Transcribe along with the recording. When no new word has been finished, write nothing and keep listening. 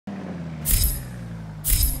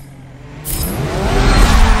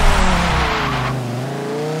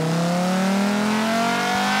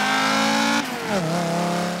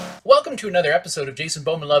to another episode of Jason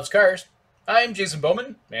Bowman Loves Cars. I'm Jason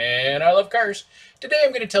Bowman, and I love cars. Today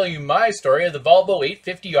I'm going to tell you my story of the Volvo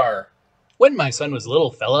 850R. When my son was a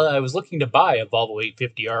little fella, I was looking to buy a Volvo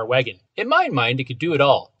 850R wagon. In my mind, it could do it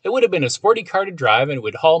all. It would have been a sporty car to drive, and it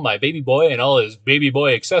would haul my baby boy and all his baby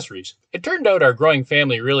boy accessories. It turned out our growing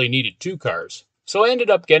family really needed two cars, so I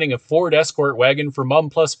ended up getting a Ford Escort wagon for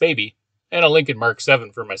Mom plus baby, and a Lincoln Mark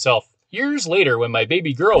 7 for myself. Years later, when my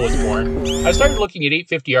baby girl was born, I started looking at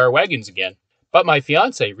 850R wagons again. But my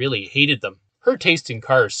fiance really hated them. Her taste in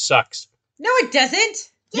cars sucks. No, it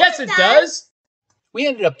doesn't. Yes, it does. We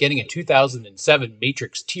ended up getting a 2007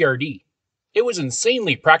 Matrix TRD. It was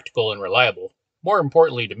insanely practical and reliable. More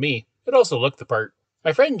importantly to me, it also looked the part.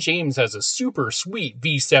 My friend James has a super sweet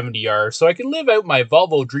V70R, so I can live out my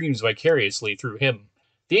Volvo dreams vicariously through him.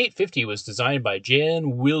 The 850 was designed by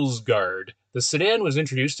Jan Wilsgaard. The sedan was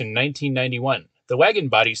introduced in 1991. The wagon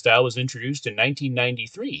body style was introduced in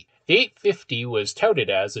 1993. The 850 was touted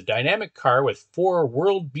as a dynamic car with 4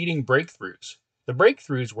 world-beating breakthroughs. The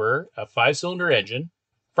breakthroughs were a 5-cylinder engine,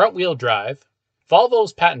 front-wheel drive,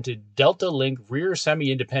 Volvo's patented Delta Link rear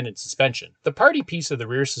semi-independent suspension. The party piece of the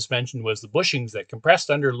rear suspension was the bushings that compressed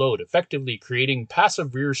under load, effectively creating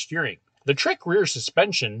passive rear steering. The trick rear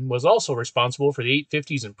suspension was also responsible for the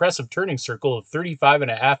 850's impressive turning circle of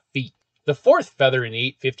 35.5 feet. The fourth feather in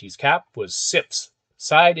the 850's cap was SIPs,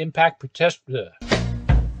 Side Impact Protection.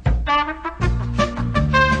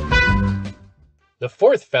 The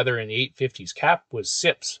fourth feather in the 850's cap was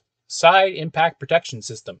SIPs, Side Impact Protection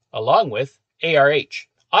System, along with ARH,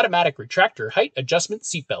 Automatic Retractor Height Adjustment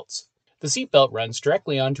Seatbelts. The seatbelt runs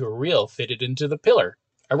directly onto a reel fitted into the pillar.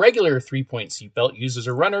 A regular 3-point seatbelt uses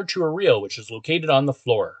a runner to a reel which is located on the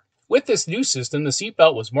floor. With this new system, the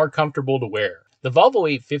seatbelt was more comfortable to wear. The Volvo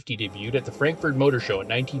 850 debuted at the Frankfurt Motor Show in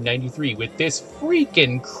 1993 with this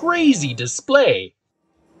freaking crazy display.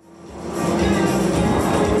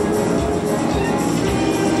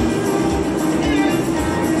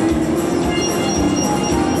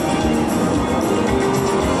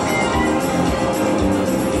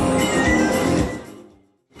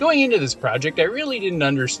 Going into this project, I really didn't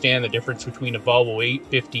understand the difference between a Volvo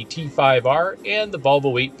 850 T5R and the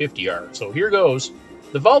Volvo 850R, so here goes.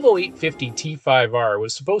 The Volvo 850 T5R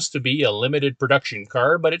was supposed to be a limited production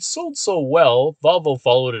car, but it sold so well, Volvo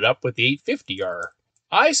followed it up with the 850R.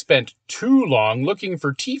 I spent too long looking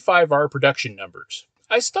for T5R production numbers.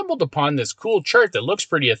 I stumbled upon this cool chart that looks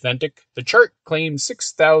pretty authentic. The chart claims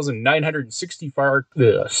 6,964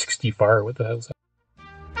 what the hell is that?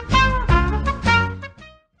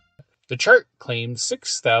 The chart claims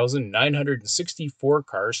 6,964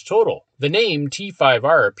 cars total. The name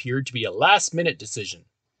T5R appeared to be a last-minute decision.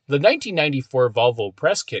 The 1994 Volvo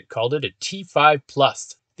press kit called it a T5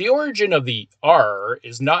 Plus. The origin of the R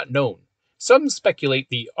is not known. Some speculate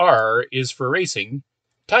the R is for racing,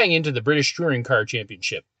 tying into the British Touring Car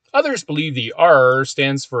Championship. Others believe the R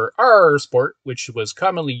stands for R Sport, which was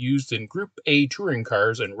commonly used in Group A touring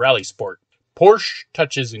cars and rally sport. Porsche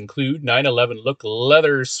touches include 911 look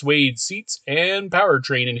leather suede seats and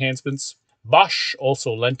powertrain enhancements. Bosch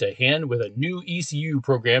also lent a hand with a new ECU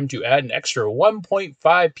program to add an extra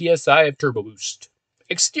 1.5 psi of turbo boost.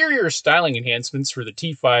 Exterior styling enhancements for the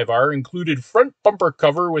T5R included front bumper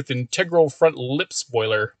cover with integral front lip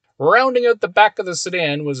spoiler. Rounding out the back of the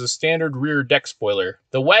sedan was a standard rear deck spoiler.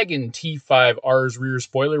 The wagon T5R's rear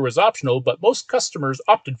spoiler was optional, but most customers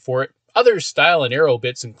opted for it. Other style and aero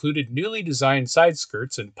bits included newly designed side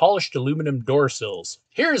skirts and polished aluminum door sills.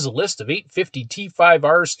 Here's a list of 850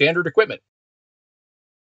 T5R standard equipment.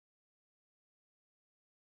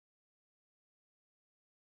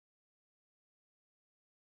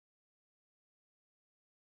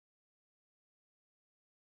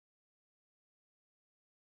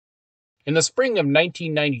 In the spring of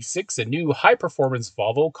 1996, a new high-performance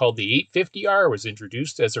Volvo called the 850R was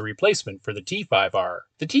introduced as a replacement for the T5R.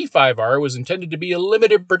 The T5R was intended to be a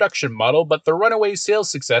limited production model, but the runaway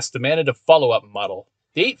sales success demanded a follow-up model.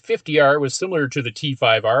 The 850R was similar to the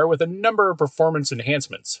T5R with a number of performance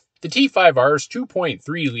enhancements. The T5R's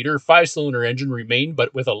 2.3-liter 5-cylinder engine remained,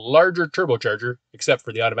 but with a larger turbocharger, except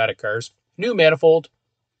for the automatic cars, new manifold,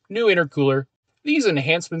 new intercooler. These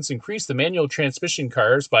enhancements increased the manual transmission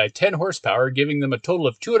cars by 10 horsepower, giving them a total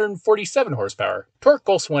of 247 horsepower. Torque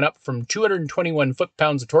also went up from 221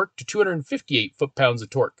 foot-pounds of torque to 258 foot-pounds of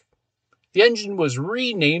torque. The engine was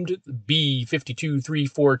renamed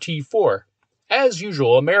B5234T4. As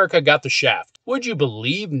usual, America got the shaft. Would you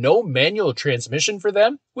believe no manual transmission for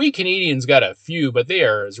them? We Canadians got a few, but they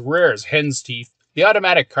are as rare as hen's teeth. The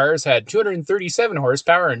automatic cars had 237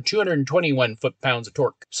 horsepower and 221 foot-pounds of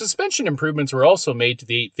torque. Suspension improvements were also made to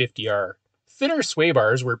the 850R. thinner sway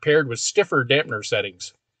bars were paired with stiffer dampener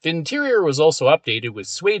settings. The interior was also updated with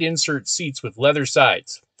suede insert seats with leather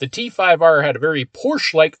sides. The T5R had a very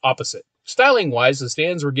Porsche-like opposite. Styling-wise, the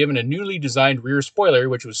stands were given a newly designed rear spoiler,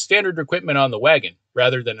 which was standard equipment on the wagon,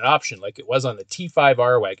 rather than an option like it was on the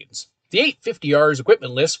T5R wagons. The 850R's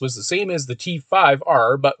equipment list was the same as the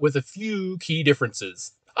T5R, but with a few key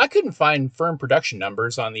differences. I couldn't find firm production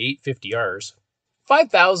numbers on the 850Rs.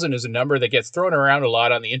 5,000 is a number that gets thrown around a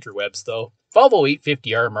lot on the interwebs, though. Volvo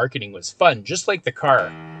 850R marketing was fun, just like the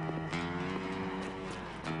car.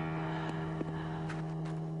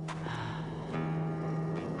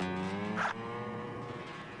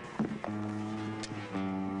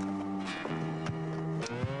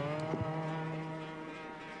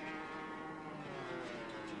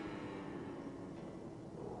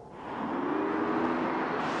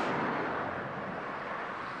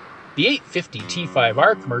 The 850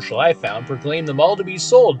 T5R commercial I found proclaimed them all to be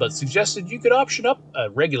sold, but suggested you could option up a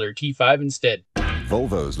regular T5 instead.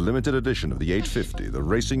 Volvo's limited edition of the 850, the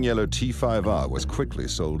racing yellow T5R, was quickly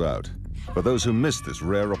sold out. For those who missed this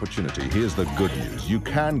rare opportunity, here's the good news. You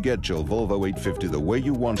can get your Volvo 850 the way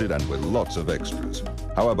you want it and with lots of extras.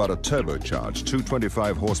 How about a turbocharged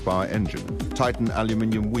 225 horsepower engine, Titan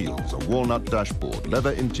aluminium wheels, a walnut dashboard,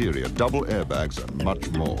 leather interior, double airbags, and much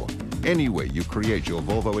more? Any way you create your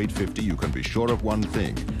Volvo 850, you can be sure of one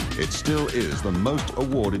thing. It still is the most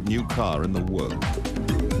awarded new car in the world.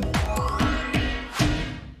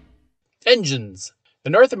 Engines. The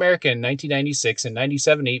North American 1996 and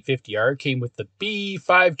 97 850R came with the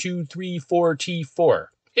B5234T4.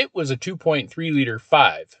 It was a 2.3-liter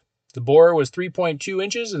 5. The bore was 3.2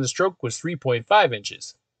 inches and the stroke was 3.5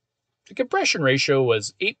 inches. The compression ratio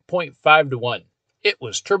was 8.5 to 1. It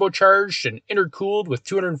was turbocharged and intercooled with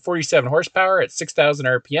 247 horsepower at 6,000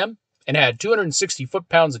 RPM and had 260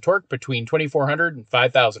 foot-pounds of torque between 2,400 and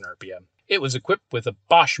 5,000 RPM. It was equipped with a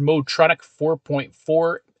Bosch Motronic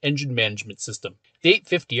 4.4 engine management system. The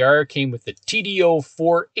 850R came with the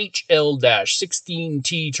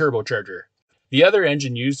TDO4HL-16T turbocharger. The other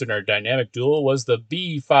engine used in our dynamic duel was the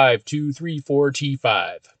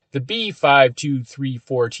B5234T5. The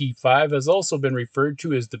B5234T5 has also been referred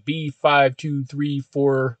to as the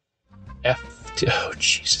B5234F. Oh,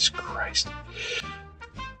 Jesus Christ.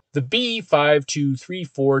 The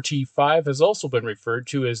B5234T5 has also been referred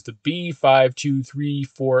to as the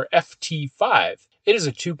B5234FT5. It is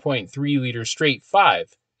a 2.3-liter straight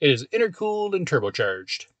 5. It is intercooled and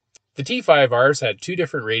turbocharged. The T5Rs had two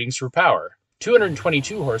different ratings for power.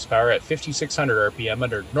 222 horsepower at 5,600 RPM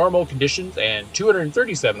under normal conditions and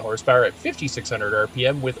 237 horsepower at 5,600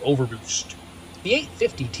 RPM with overboost. The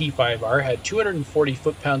 850 T5R had 240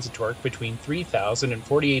 foot-pounds of torque between 3,000 and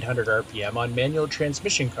 4,800 RPM on manual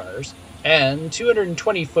transmission cars and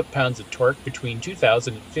 220 foot-pounds of torque between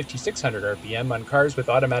 2,000 and 5,600 RPM on cars with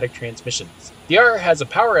automatic transmissions. The R has a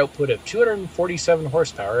power output of 247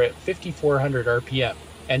 horsepower at 5,400 RPM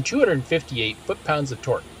and 258 foot-pounds of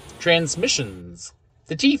torque. Transmissions.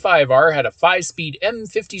 The T5R had a 5-speed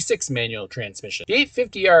M56 manual transmission. The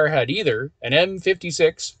 850R had either an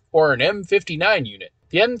M56 or an M59 unit.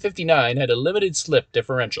 The M59 had a limited slip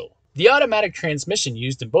differential. The automatic transmission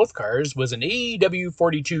used in both cars was an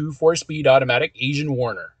AEW42 4-speed automatic Asian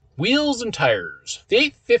Warner. Wheels and tires. The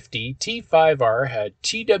 850 T5R had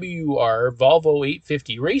TWR Volvo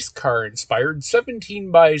 850 race car inspired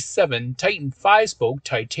 17x7 Titan 5-spoke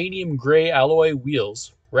titanium gray alloy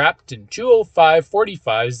wheels wrapped in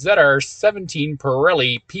 205/45 ZR17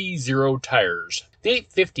 Pirelli P0 tires. The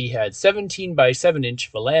 850 had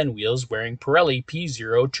 17x7-inch Velan wheels wearing Pirelli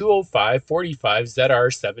P0 205/45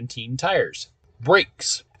 ZR17 tires.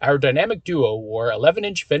 Brakes. Our dynamic duo wore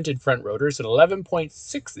 11-inch vented front rotors and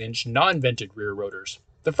 11.6-inch non-vented rear rotors.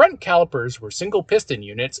 The front calipers were single piston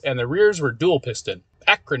units and the rears were dual piston.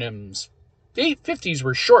 Acronyms. The 850s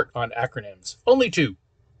were short on acronyms, only two.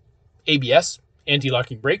 ABS,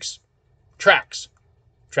 anti-locking brakes. TRAX,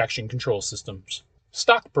 traction control systems.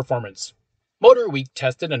 Stock performance. Motor Week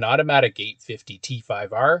tested an automatic 850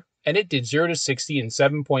 T5R, and it did 0 to 60 in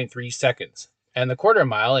 7.3 seconds, and the quarter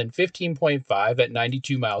mile in 15.5 at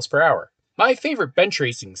 92 miles per hour. My favorite bench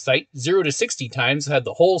racing site, 0 to 60 times, had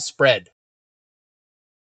the whole spread.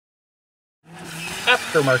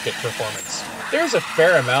 Aftermarket performance. There's a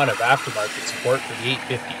fair amount of aftermarket support for the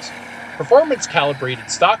 850s. Performance-calibrated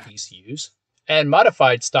stock ECUs and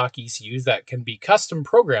modified stock ECUs that can be custom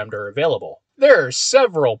programmed are available. There are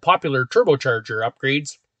several popular turbocharger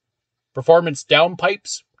upgrades: performance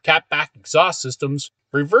downpipes, catback exhaust systems,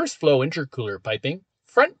 reverse flow intercooler piping,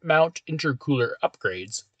 front mount intercooler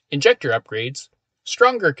upgrades, injector upgrades,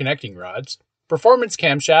 stronger connecting rods, performance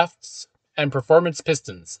camshafts, and performance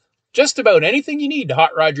pistons. Just about anything you need to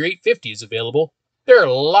hot rod your 850 is available. There are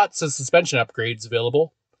lots of suspension upgrades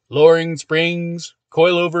available. Lowering springs,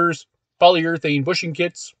 coilovers, polyurethane bushing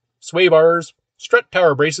kits, sway bars, strut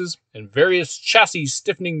tower braces, and various chassis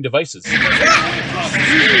stiffening devices.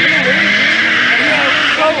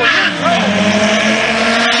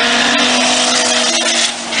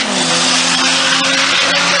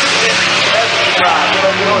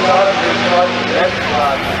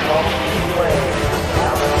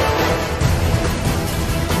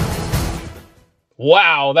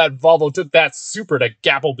 Wow, that Volvo took that super to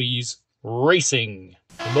Gapplebee's. Racing.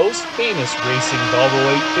 The most famous racing Volvo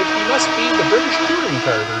 850 must be the British touring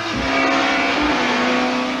car version.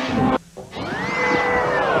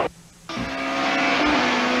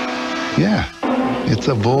 Yeah, it's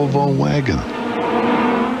a Volvo wagon.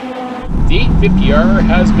 The 850R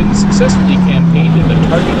has been successfully campaigned in the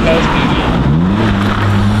Target Tasmania.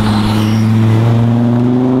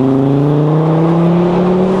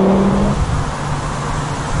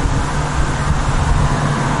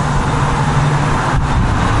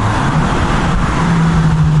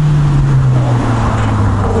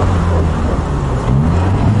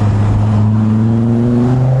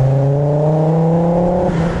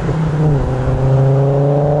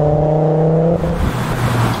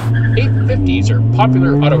 These are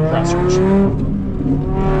popular autocrossers.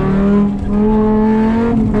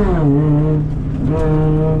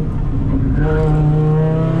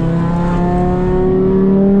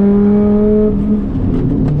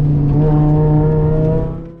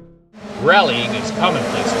 Rallying is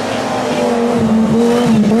commonplace with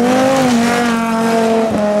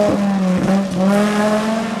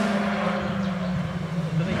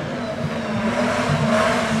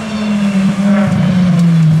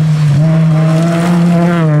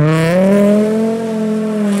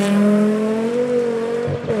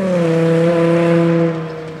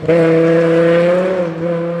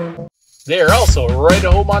They're also right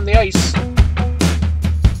at home on the ice.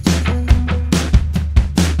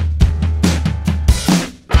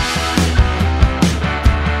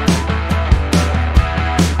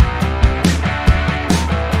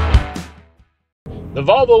 The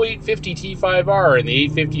Volvo 850 T5R and the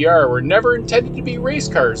 850R were never intended to be race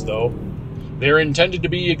cars, though. They're intended to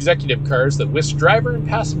be executive cars that whisk driver and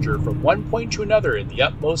passenger from one point to another in the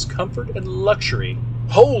utmost comfort and luxury.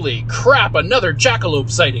 Holy crap, another jackalope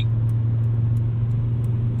sighting!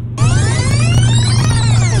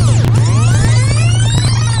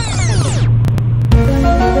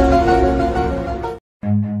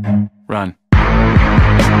 Run.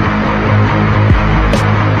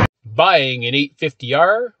 Buying an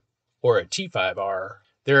 850R or a T5R.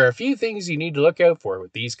 There are a few things you need to look out for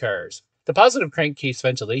with these cars. The positive crankcase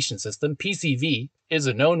ventilation system, PCV, is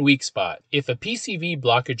a known weak spot. If a PCV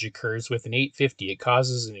blockage occurs with an 850, it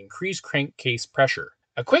causes an increased crankcase pressure.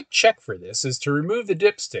 A quick check for this is to remove the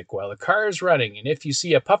dipstick while the car is running, and if you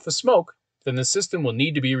see a puff of smoke, then the system will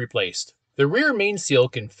need to be replaced. The rear main seal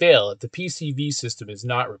can fail if the PCV system is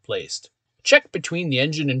not replaced. Check between the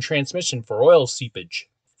engine and transmission for oil seepage.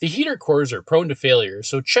 The heater cores are prone to failure,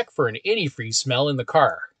 so check for an antifreeze smell in the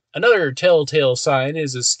car. Another telltale sign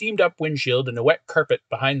is a steamed up windshield and a wet carpet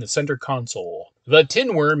behind the center console. The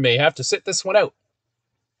tin worm may have to sit this one out.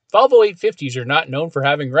 Volvo 850s are not known for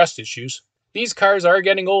having rust issues. These cars are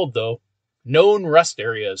getting old though. Known rust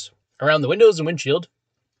areas. Around the windows and windshield.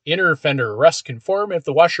 Inner fender rust can form if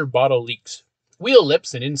the washer bottle leaks. Wheel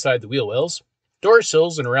lips and inside the wheel wells. Door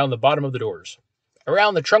sills and around the bottom of the doors.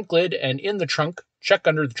 Around the trunk lid and in the trunk, check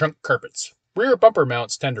under the trunk carpets. Rear bumper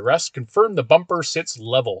mounts tend to rust. Confirm the bumper sits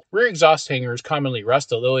level. Rear exhaust hangers commonly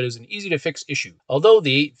rust, although it is an easy-to-fix issue. Although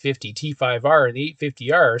the 850 T5R and the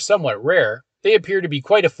 850R are somewhat rare, they appear to be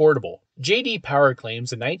quite affordable. JD Power claims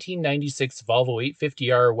the 1996 Volvo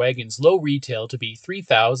 850R wagon's low retail to be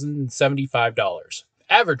 $3,075,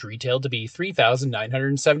 average retail to be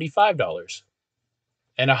 $3,975,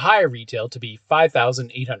 and a high retail to be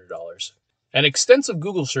 $5,800. An extensive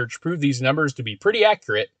Google search proved these numbers to be pretty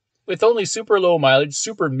accurate, with only super low mileage,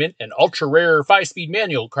 super mint, and ultra rare 5-speed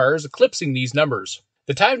manual cars eclipsing these numbers.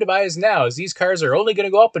 The time to buy is now, as these cars are only going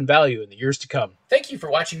to go up in value in the years to come. Thank you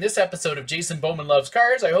for watching this episode of Jason Bowman Loves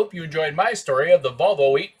Cars. I hope you enjoyed my story of the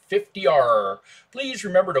Volvo 850R. Please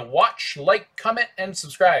remember to watch, like, comment, and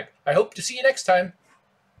subscribe. I hope to see you next time.